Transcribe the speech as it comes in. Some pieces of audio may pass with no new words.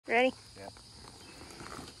Ready? Yeah.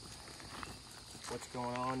 What's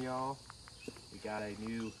going on, y'all? We got a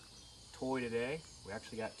new toy today. We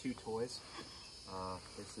actually got two toys.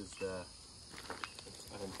 This is an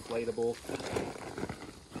inflatable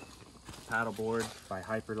paddleboard by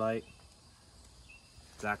HyperLite.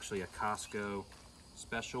 It's actually a Costco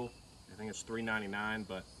special. I think it's $3.99,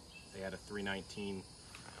 but they had a $3.19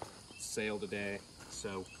 sale today,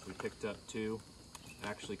 so we picked up two. It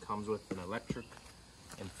actually comes with an electric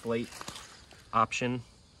inflate option.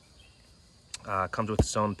 Comes with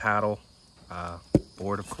its own paddle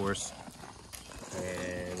board, of course,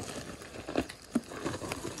 and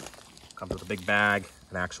comes with a big bag,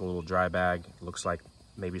 an actual little dry bag. It looks like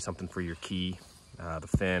maybe something for your key, the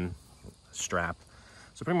fin, strap.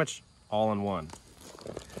 So pretty much all in one.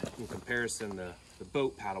 In comparison, the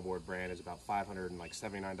boat paddleboard brand is about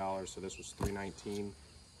 $579, so this was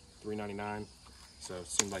 $3.99. So it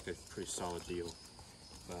seemed like a pretty solid deal.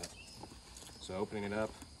 But so opening it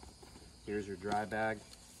up, here's your dry bag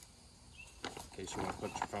in case you want to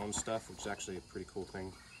put your phone stuff, which is actually a pretty cool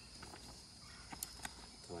thing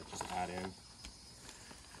to like just add in.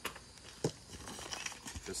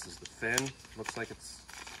 This is the fin. Looks like it's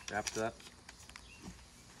wrapped up.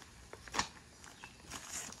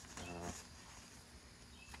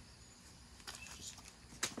 Just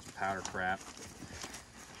some powder crap.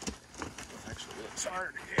 Actually, it's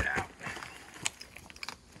hard to get out.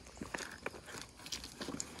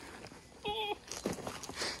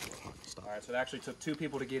 Alright, so it actually took two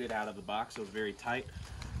people to get it out of the box. It was very tight,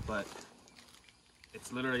 but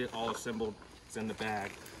it's literally all assembled. It's in the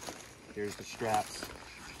bag. Here's the straps.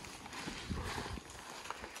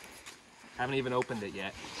 Haven't even opened it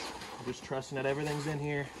yet. I'm just trusting that everything's in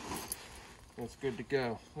here. It's good to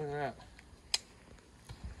go. Look at that.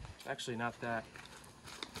 It's actually not that.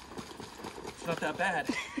 It's not that bad.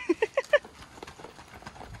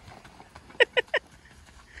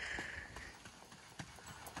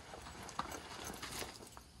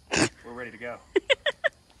 We're ready to go.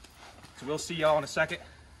 So we'll see y'all in a second.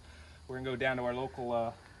 We're gonna go down to our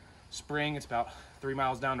local spring. It's about 3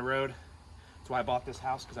 miles down the road. That's why I bought this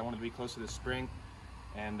house, because I wanted to be close to this spring.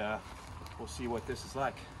 And we'll see what this is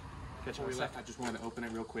like. Catch you in a second. I just wanted to open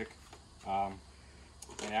it real quick.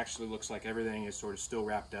 It actually looks like everything is sort of still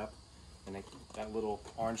wrapped up. And that little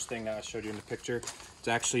orange thing that I showed you in the picture, it's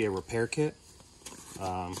actually a repair kit.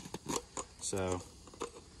 So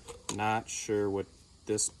not sure what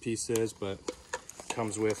this piece is, but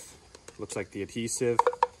comes with, looks like the adhesive,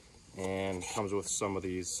 and comes with some of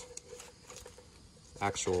these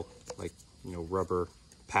actual, like, you know, rubber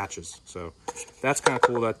patches. So that's kind of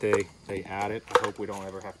cool that they add it. I hope we don't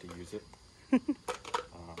ever have to use it.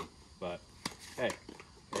 But hey,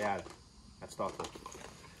 they add it. That's thoughtful.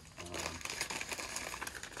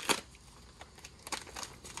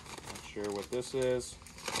 Not sure what this is.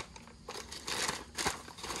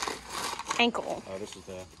 Ankle. Oh,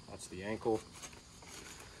 that's the ankle.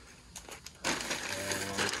 And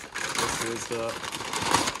this is the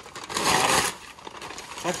bottom.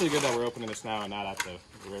 It's actually good that we're opening this now and not at the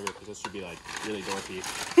river, because this should be like really dorky.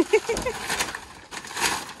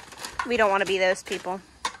 We don't want to be those people.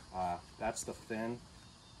 That's the fin,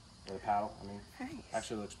 or the paddle, I mean. Nice.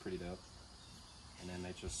 Actually looks pretty dope. And then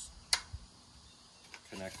they just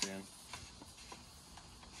connect in.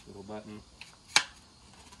 Little button.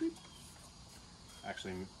 Beep.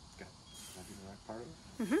 Actually, got the right part of it.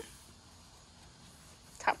 Mm-hmm.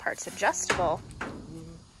 Top part's adjustable.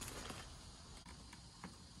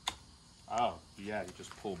 Oh, yeah, you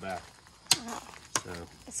just pull back. Oh, So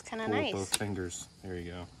it's kind of pull nice. with both fingers. There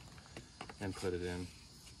you go. And put it in.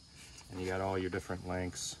 And you got all your different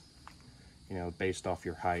lengths, you know, based off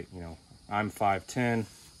your height. You know, I'm 5'10",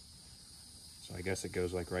 so I guess it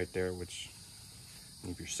goes like right there, which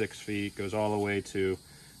if you're 6 feet, goes all the way to,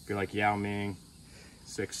 if you're like Yao Ming,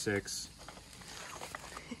 6'6".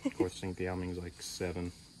 Of course, I think the Yao Ming's like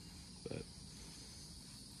 7, but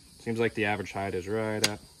seems like the average height is right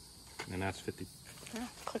at, and that's 50. Oh,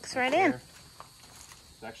 clicks right in.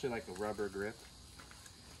 It's actually like a rubber grip.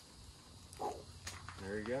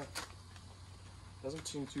 There you go. Doesn't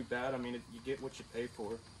seem too bad. I mean, you get what you pay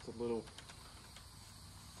for. It's a little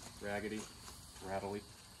raggedy, rattly,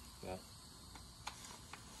 but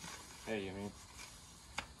hey, I mean,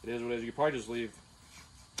 it is what it is. You could probably just leave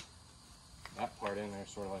that part in there,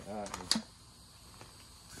 sort of like that. And,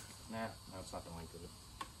 no, it's not the length of it.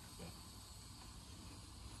 But,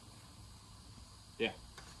 yeah,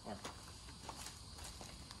 all right.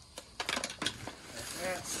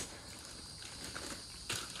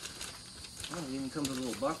 Oh, it even comes with a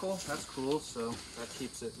little buckle. That's cool, so that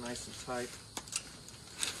keeps it nice and tight.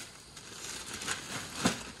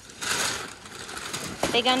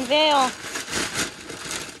 Big unveil.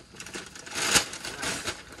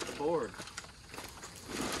 The board.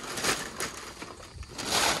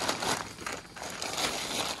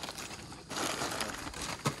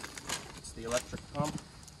 It's the electric pump.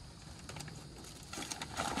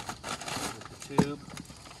 With the tube.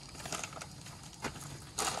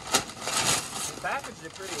 They packaged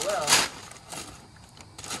it pretty well,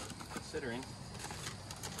 considering.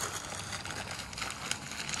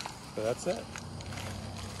 But that's it.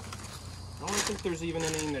 I don't think there's even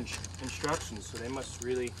any instructions, so they must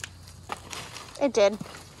really... It did.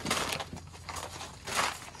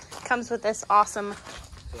 Comes with this awesome...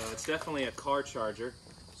 So it's definitely a car charger.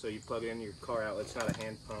 So you plug it into your car outlet. It's not a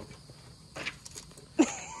hand pump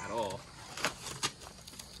at all.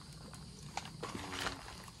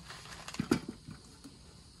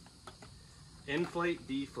 Inflate,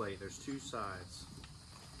 deflate. There's two sides.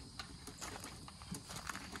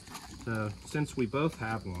 So since we both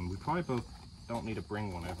have one, we probably both don't need to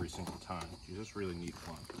bring one every single time. You just really need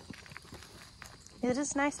one. It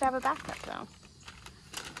is nice to have a backup though.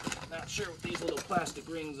 Not sure what these little plastic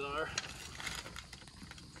rings are.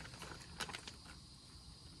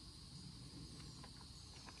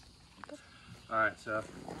 Alright, so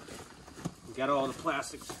we got all the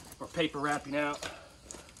plastics or paper wrapping out.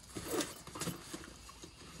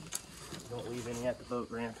 Don't leave any at the boat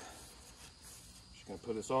ramp. Just gonna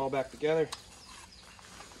put this all back together.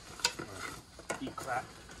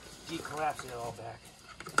 Decollapse it all back.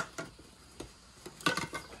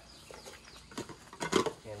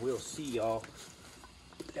 And we'll see y'all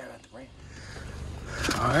down at the ramp.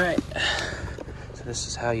 Alright, so this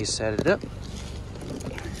is how you set it up.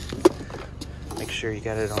 Make sure you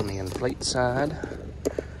got it on the inflate side.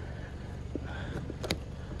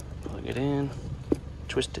 Plug it in,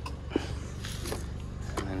 twist it,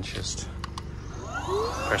 and then just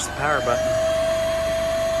press the power button.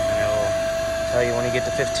 And it'll tell you when you get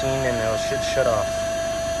to 15 and it should shut off.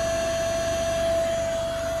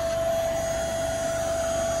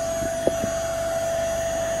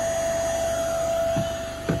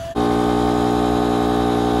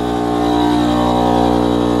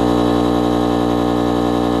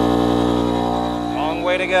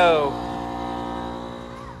 Way to go.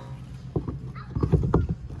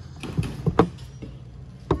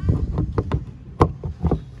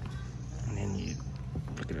 And then you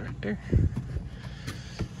look at it right there.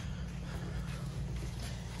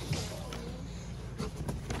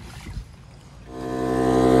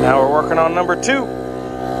 Now we're working on number 2.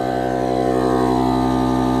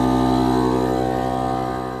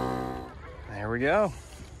 There we go.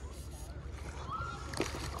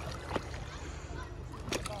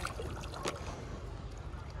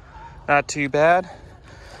 Not too bad.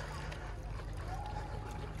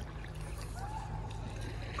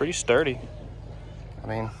 Pretty sturdy. I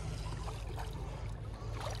mean,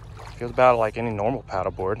 feels about like any normal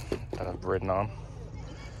paddleboard that I've ridden on.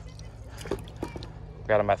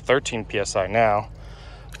 Got them at 13 PSI now.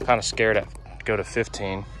 I'm kind of scared to go to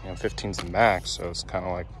 15. You know, 15's the max, so it's kind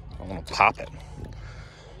of like I want to pop it.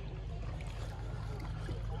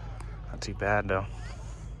 Not too bad though.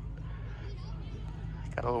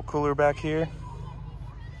 Got a little cooler back here.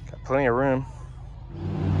 Got plenty of room.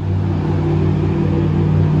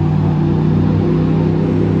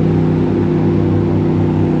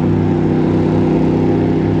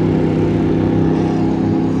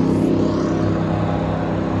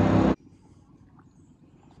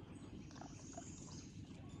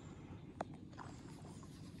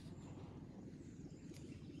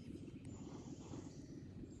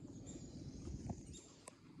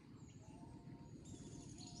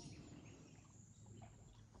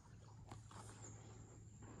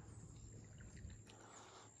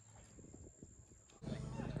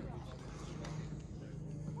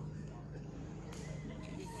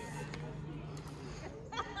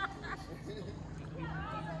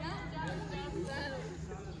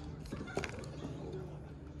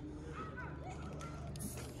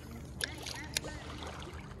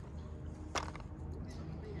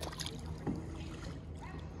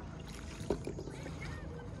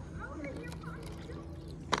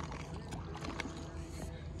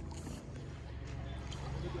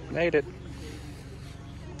 Made it.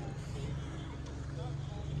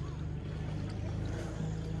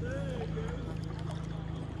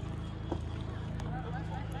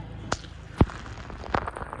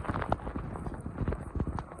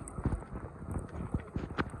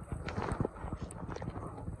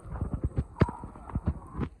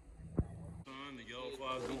 The yellow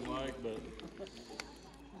flies don't like, but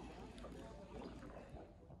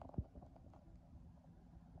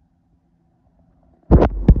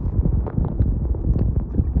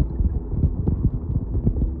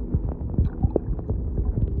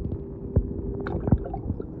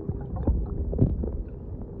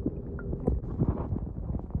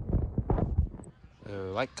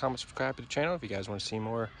So like, comment, subscribe to the channel if you guys want to see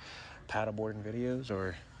more paddleboarding videos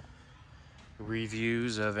or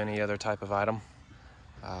reviews of any other type of item.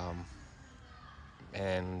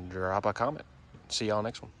 And drop a comment. See y'all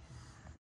next one.